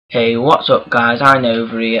Hey, what's up guys, I'm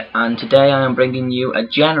over here and today I am bringing you a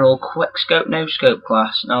general quick scope no scope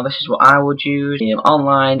class. Now this is what I would use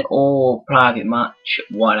online or private match,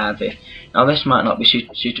 whatever. Now this might not be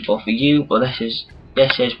suitable for you, but this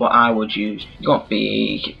is what I would use. You won't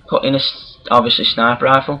be putting obviously sniper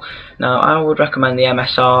rifle. Now I would recommend the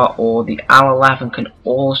MSR or the R11 can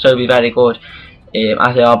also be very good.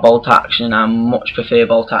 As they are bolt action, I much prefer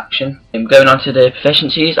bolt action. Going on to the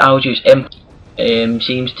proficiencies, I would use imp.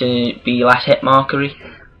 Seems to be less hit markery.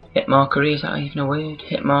 Hit markery, is that even a word?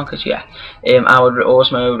 Hit markers, yeah. I would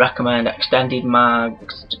also recommend extended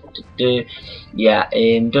mags. Yeah,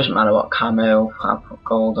 doesn't matter what camo, I'll put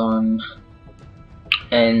gold on.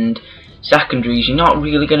 And secondaries, you're not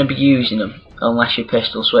really going to be using them unless you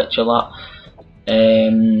pistol switch a lot.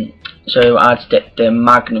 So I'd stick the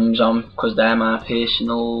magnums on because they're my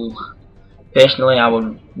personally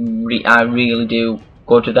I really do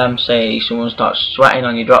good with them. Say someone starts sweating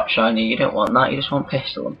on your drop shot, you don't want that, you just want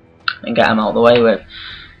pistol them and get them out of the way with.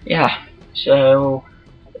 Yeah, so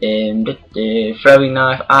the throwing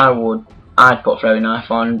knife, I'd put throwing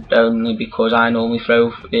knife on only because I normally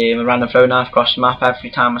throw a random throwing knife across the map every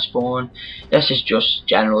time I spawn. This is just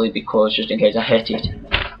generally because just in case I hit it.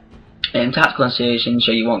 Tactical incision,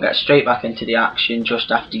 so you won't get straight back into the action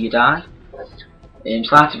just after you die.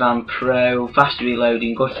 Sleight of hand pro, faster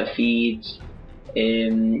reloading, good for feeds.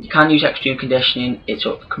 You can use extreme conditioning, it's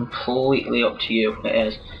completely up to you, it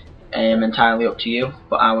is entirely up to you,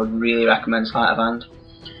 but I would really recommend sleight of hand.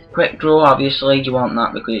 Quick draw, obviously you want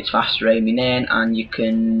that because it's faster aiming in and you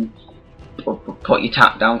can put your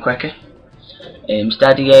tap down quicker.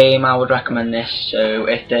 Steady aim, I would recommend this, so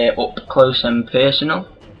if they're up close and personal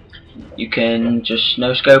you can just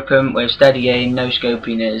no scope them. With steady aim, no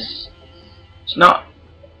scoping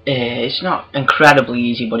it's not incredibly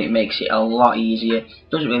easy, but it makes it a lot easier.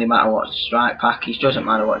 Doesn't really matter what strike package, doesn't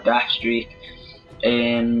matter what death streak.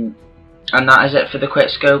 And that is it for the quick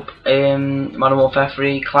scope Modern Warfare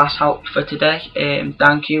 3 class help for today.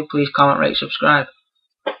 Thank you, please comment, rate, subscribe.